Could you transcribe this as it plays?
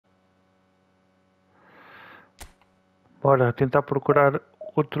Bora tentar procurar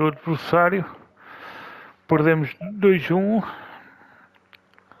outro adversário. Perdemos 2-1.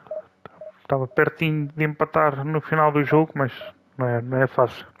 Estava pertinho de empatar no final do jogo, mas não é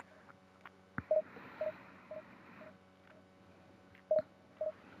fácil.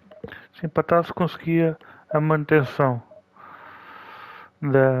 Se empatasse, conseguia a manutenção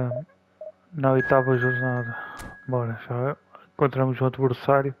na oitava jornada. Bora, já encontramos um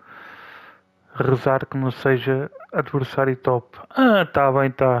adversário. Rezar que não seja adversário top. Tá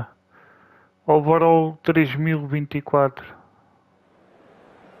bem, tá. Overall 3024.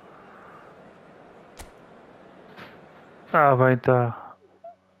 Bem, tá.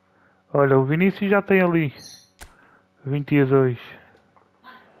 Olha, o Vinícius já tem ali 22.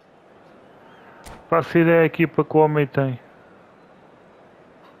 Faço ideia a equipa que o homem tem.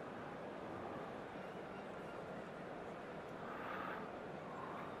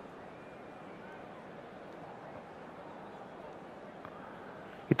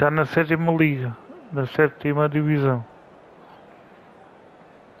 E está na sétima liga, na sétima divisão.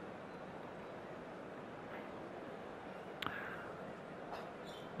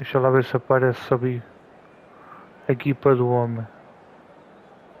 Deixa lá ver se aparece ali a equipa do homem.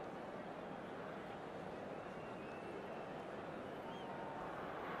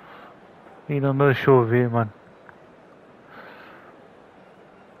 E não deixou ver, mano.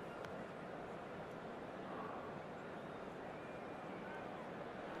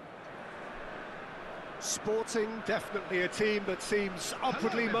 Sporting, definitely a team that seems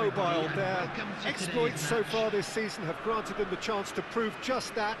upwardly mobile. Their exploits so far this season have granted them the chance to prove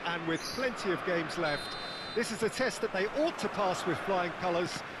just that, and with plenty of games left. This is a test that they ought to pass with flying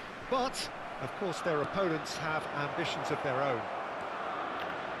colours, but, of course, their opponents have ambitions of their own.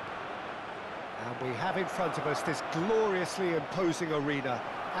 And we have in front of us this gloriously imposing arena.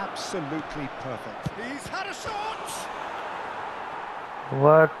 Absolutely perfect. He's had a shot!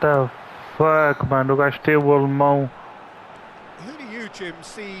 What the fuck, mano, o gajo tem o alemão. Who do you, Jim,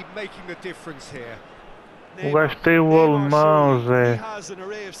 see making the difference here? O gajo tem o alemão, Zé. He has an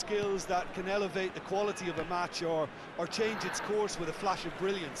array of skills that can elevate the quality of a match or change its course with a flash of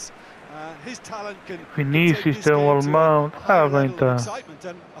brilliance. His talent can Vinícius tem o alemão. Bem, tá.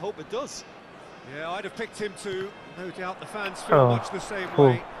 I hope it does. Yeah, I'd have picked him too. No doubt the fans feel much the same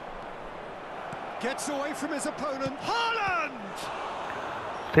way. Gets away from his opponent. Haaland!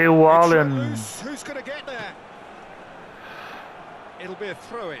 Tem o Allen. Who's going to get there? It'll be a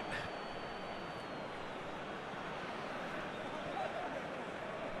throw-in.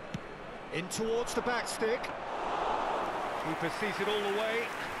 In towards the back stick. Keeper sees it all the way.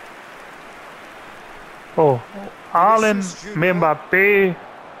 Allen, Mbappé.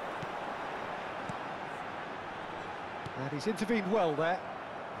 And he's intervened well there.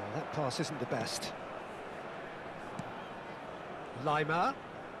 Well, that pass isn't the best. Lima.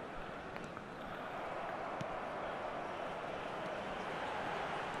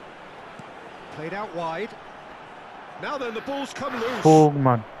 Played out wide. Now then, the ball's come loose. Fogo,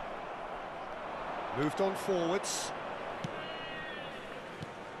 mano. Moved on forwards.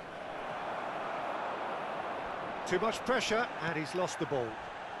 Too much pressure, and he's lost the ball.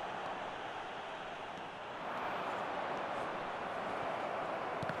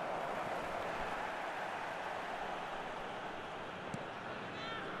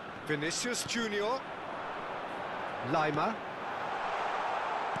 Vinicius Junior. Lima.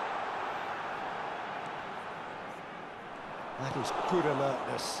 That is good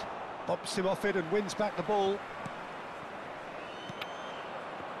alertness. Pops him off it and wins back the ball.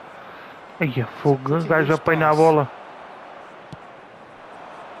 Ai, fogo, o gajo apanha a bola.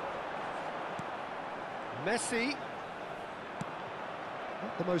 Messi.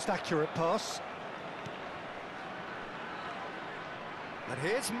 Not the most accurate pass. And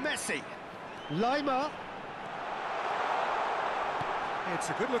here's Messi. Lima. It's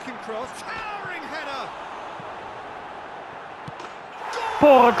a good-looking cross. Towering header.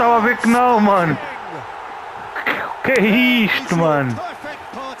 Porra, estava a ver que não, mano. Que é isto, mano? Perfect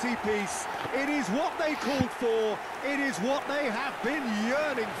party piece. It is what they called for. It is what they have been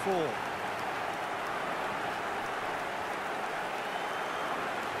yearning for.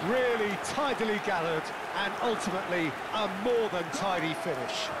 Really tidily gathered and ultimately a more than tidy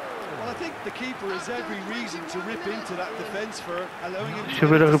finish. Well, I think the keeper has every reason to rip into that defence for allowing him Deixa eu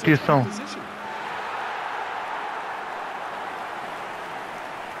ver a repetição.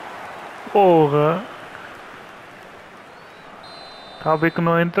 Porra. Estava a ver que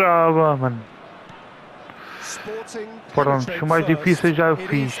não entrava, mano. Pronto, os mais difíceis já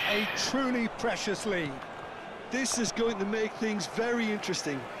fiz. This is going to make things very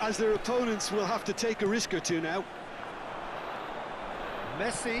interesting, as their opponents will have to take a risk or two now.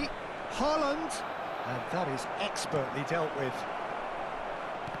 Messi, Haaland, and that is expertly dealt with.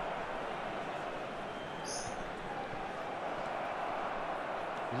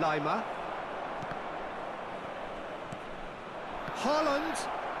 Lima, Haaland,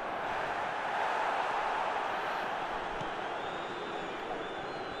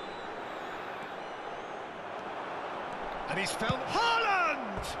 and he's found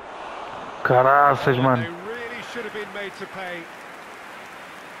Haaland! Caraças, mano. They really should have been made to pay.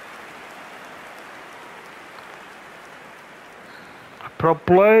 Pro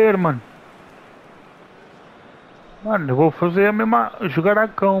player, mano. Mano, eu vou fazer a mesma. Jogar a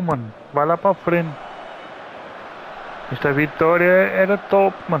cão, mano. Vai lá pra frente. Esta vitória era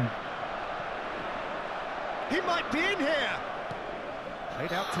top, mano. He might be in here.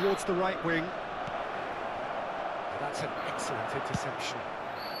 Played out towards the right wing. That's an excellent interception.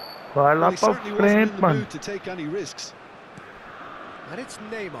 Vai lá pra frente, mano. And it's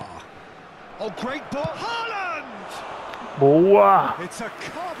Neymar. Oh, great ball. Haaland! Boa! It's a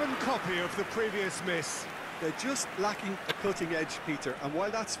carbon copy of the previous miss. They're just lacking a cutting edge, Peter, and while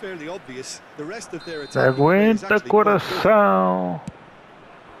that's fairly obvious, the rest of their attack Aguenta coração.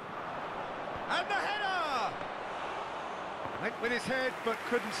 And the header! Went with his head but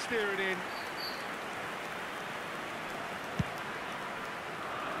couldn't steer it in.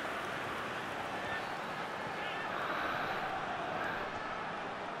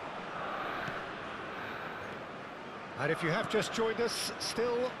 And if you have just joined us,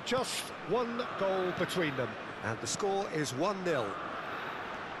 still just one goal between them. And the score is 1-0.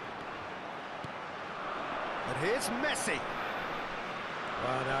 And here's Messi.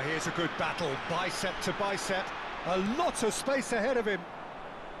 Well, now here's a good battle, bicep to bicep. A lot of space ahead of him.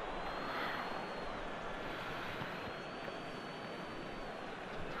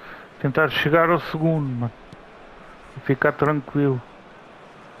 Tentar chegar ao segundo, mano. E ficar tranquilo.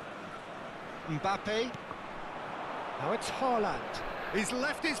 Mbappe. Now it's Haaland. He's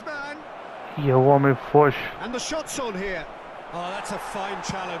left his man. E o homem foge. And the shot's on here. Oh, that's a fine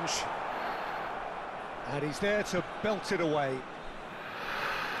challenge. And he's there to belt it away.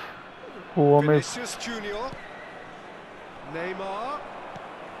 O homem. Vinicius Junior. Neymar.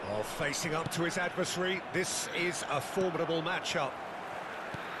 Oh, facing up to his adversary. This is a formidable matchup.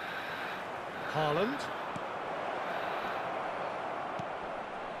 Haaland.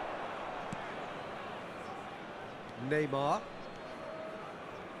 Neymar.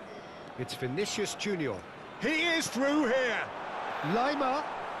 It's Vinicius Junior. He is through here. Lima.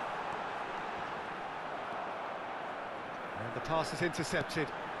 And the pass is intercepted.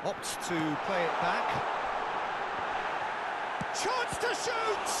 Opts to play it back. Chance to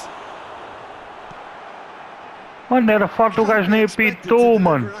shoot! Mano, era falta, o gajo nem apitou,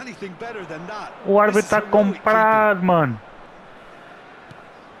 mano. O árbitro está comprado, mano.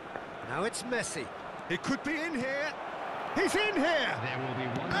 Now it's Messi. He could be in here. He's in here.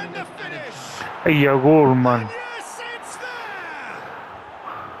 And the finish. Aí a gol, mano. Yes, it's there.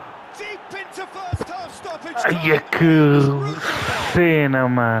 Deep into first half stoppage. Ai, que cena,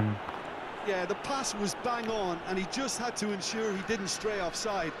 mano. Yeah, the pass was bang on, and he just had to ensure he didn't stray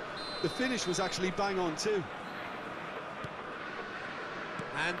offside. The finish was actually bang on too.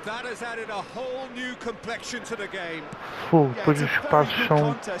 And that has added a whole new complexion to the game. Fogo, depois os passos são.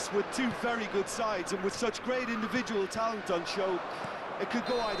 Contest with two very good sides, and with such great individual talent on show, it could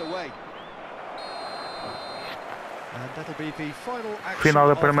go either way. And that'll be the final action Final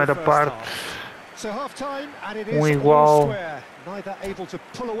da of the primeira first parte. half. So half time, and it is Igual. all square. Neither able to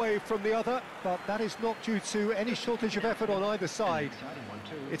pull away from the other, but that is not due to any shortage of effort on either side.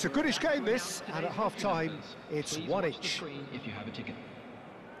 It's a goodish game, this, and at half time, it's one each.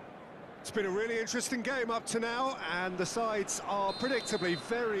 It's been a really interesting game up to now, and the sides are predictably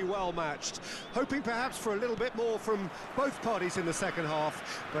very well matched. Hoping perhaps for a little bit more from both parties in the second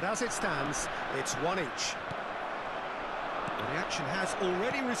half, but as it stands, it's one each. The action has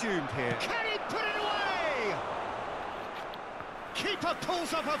already resumed here. Can he put it away? Keeper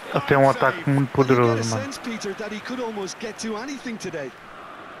pulls up a Ele tem ataque muito poderoso, mano. Sense, Peter, that he could almost get to anything today.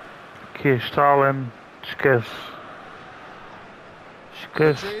 Que Stalin, esquece.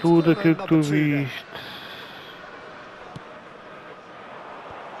 Esquece tudo aquilo que tu viste.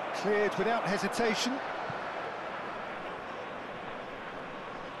 Cleared without hesitation.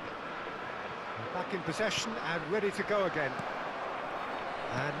 Back in possession and ready to go again.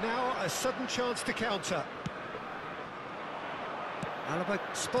 And now a sudden chance to counter. Alaba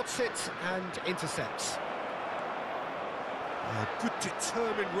spots it and intercepts. Good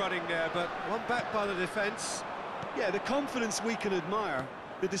determined running there, but one back by the defence. Yeah, the confidence we can admire,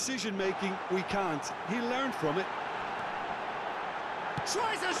 the decision-making we can't. He learned from it.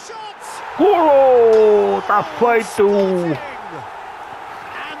 Tries a shot. Golo! Tá feito!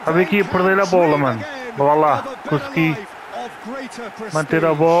 Estava aqui a perder a bola, mano. Vá lá, consegui manter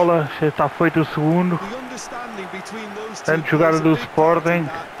a bola. Já está feito o segundo. Grande jogada do Sporting.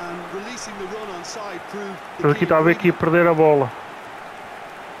 Por aqui estava aqui a perder a bola.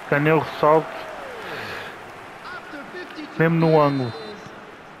 Ganhei o ressalto. Mesmo no ângulo.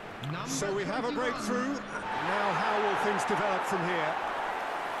 So we have a breakthrough. Now how will things develop from here?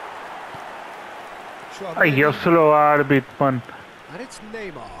 Aí eu sou o árbitro, mano. And it's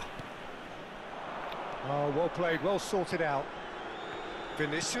Neymar. Oh, well played, well sorted out.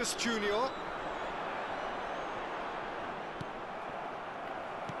 Vinicius Junior.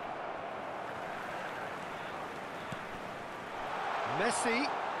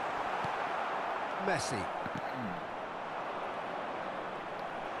 Messi.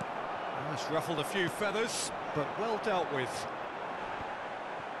 That's ruffled a few feathers, but well dealt with.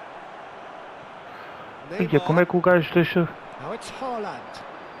 Aí, como é que o gajo deixa... Now it's Haaland.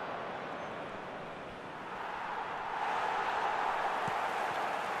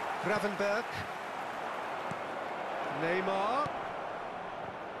 Gravenberg. Neymar.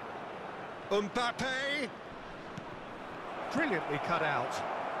 Mbappe. Brilliantly cut out.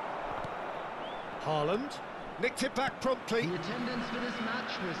 Haaland. Nicked it back promptly. The attendance for this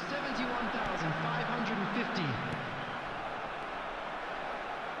match was 71,550.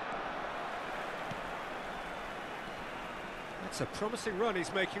 That's a promising run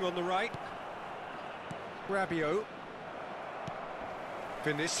he's making on the right. Rabiot.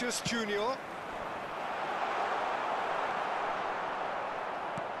 Vinicius Junior.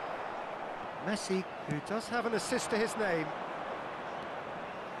 Messi, who does have an assist to his name.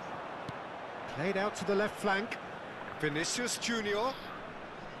 Played out to the left flank. Vinicius Junior.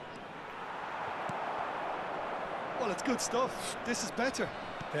 Well, it's good stuff. This is better.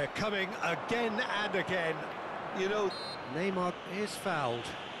 They're coming again and again. You know, Neymar is fouled.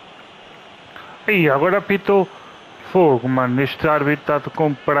 Aí, agora apitou fogo, mano. Este árbitro está a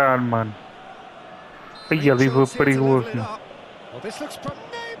comprar, mano. Aí, ali foi perigoso, mano. Well, this looks from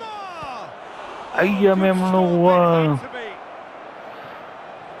Neymar. Aí, é mesmo no ano.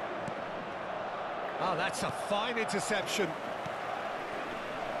 Oh, that's a fine interception.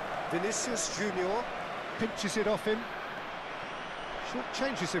 Vinicius Junior pinches it off him. Short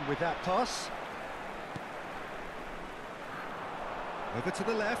changes him with that pass. Over to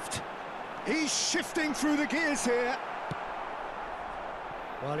the left. He's shifting through the gears here.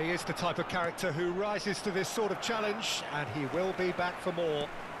 Well, he is the type of character who rises to this sort of challenge, and he will be back for more. Well,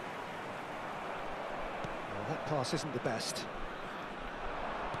 that pass isn't the best.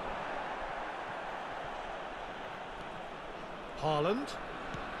 Haaland.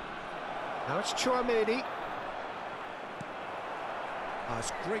 Now it's Chouameni. Oh,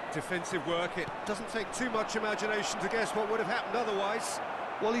 it's great defensive work. It doesn't take too much imagination to guess what would have happened otherwise.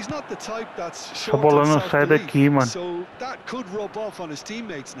 well, he's not the type that's A short bola on não sai daqui, self-belief, mano. so that could rub off on his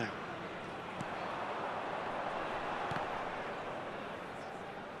teammates now.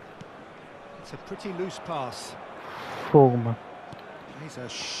 It's a pretty loose pass. Fogo, mano. He's a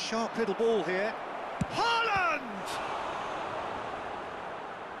sharp little ball here. Haaland!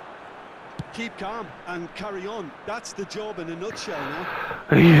 Keep calm and carry on. That's the job in a nutshell now.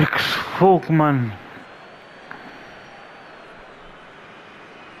 Ai, que fogo, mano.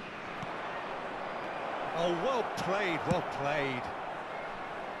 Oh, well played, well played.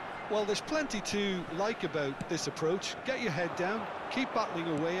 Well, there's plenty to like about this approach. Get your head down, keep battling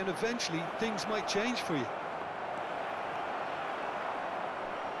away, and eventually things might change for you.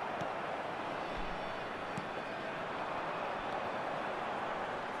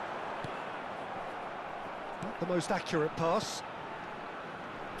 Not the most accurate pass.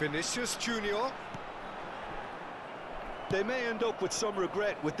 Vinicius Junior. They may end up with some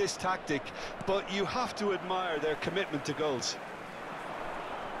regret with this tactic, but you have to admire their commitment to goals.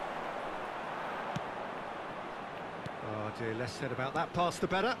 Oh dear, less said about that pass the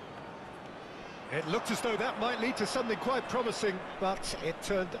better. It looked as though that might lead to something quite promising, but it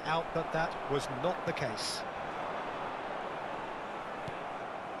turned out that that was not the case.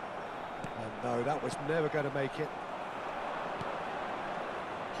 And no, that was never going to make it.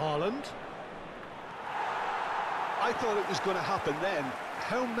 Haaland. I thought it was going to happen then.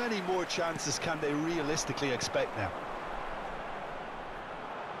 How many more chances can they realistically expect now?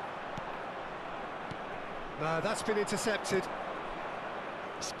 No, that's been intercepted.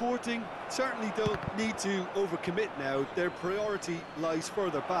 Sporting certainly don't need to overcommit now. Their priority lies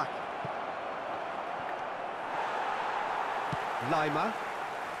further back. Lima.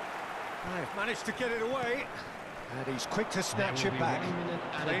 They've managed to get it away. And he's quick to snatch it back.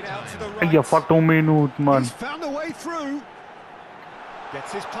 Played out to the Aí, right. falta um minuto, mano. He's found a way through.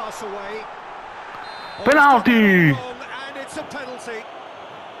 Gets his pass away. Penalty! And it's a penalty.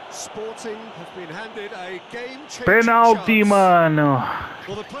 Sporting have been handed a game-changing Penalty, chance. mano.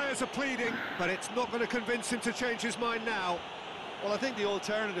 Well, the players are pleading, but it's not going to convince him to change his mind now. Well, I think the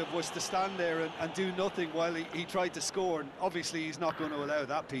alternative was to stand there and do nothing while he tried to score. And obviously, he's not going to allow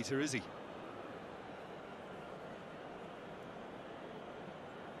that, Peter, is he?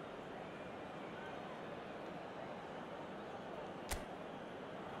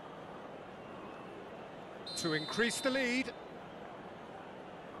 To increase the lead.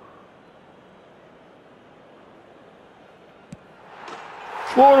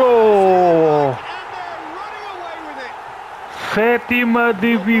 Golo! And they're running away with it. Sétima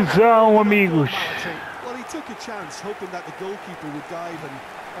divisão, amigos. Well, he took a chance, hoping that the goalkeeper would dive, and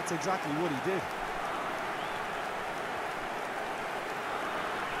that's exactly what he did.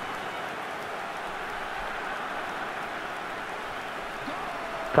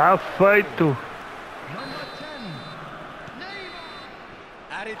 Tá feito.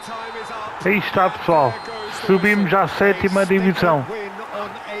 Added time is up. Aí está, pessoal. Subimos à sétima divisão. Win on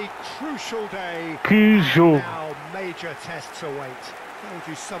a crucial day. Que jogo. Now major tests await. How would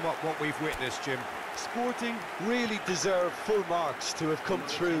you sum up what we've witnessed, Jim? Sporting really deserve full marks to have come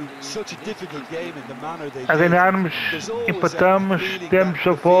through such a difficult game in the manner they A did. ganharmos, empatamos, demos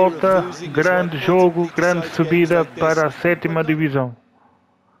a volta. Grande jogo, grande subida para a sétima divisão.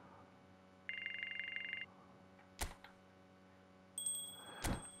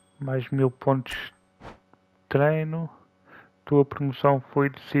 Mais 1000 pontos de treino. Tua promoção foi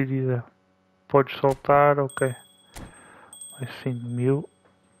decidida. Podes soltar, ok. Mais 5000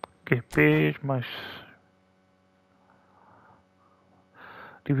 QPs, mais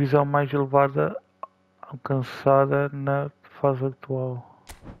divisão mais elevada alcançada na fase atual.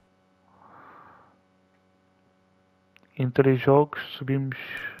 Em 3 jogos subimos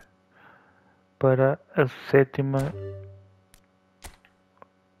para a sétima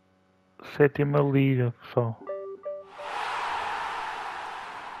liga, pessoal.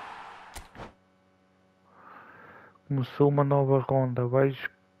 Começou uma nova ronda. Vais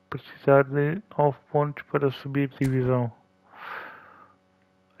precisar de 9 pontos para subir divisão.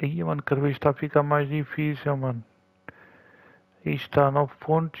 Aí, mano, cada vez está a ficar mais difícil, mano. Aí está, 9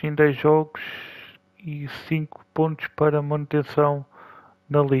 pontos em 10 jogos e 5 pontos para manutenção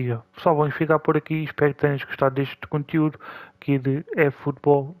na liga. Pessoal, vamos ficar por aqui. Espero que tenhas gostado deste conteúdo aqui de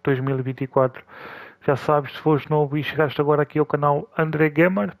efootball 2024. Já sabes, se fores novo e chegaste agora aqui ao canal André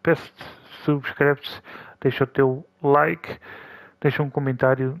Gamer, peço-te, subscreve-se, deixa o teu like, deixa um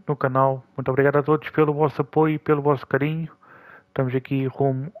comentário no canal. Muito obrigado a todos pelo vosso apoio e pelo vosso carinho. Estamos aqui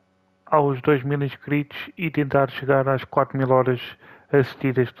rumo aos 2000 inscritos e tentar chegar às 4000 horas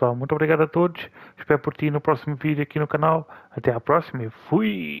assistidas, pessoal. Muito obrigado a todos. Espero por ti no próximo vídeo aqui no canal. Até à próxima e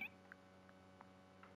fui!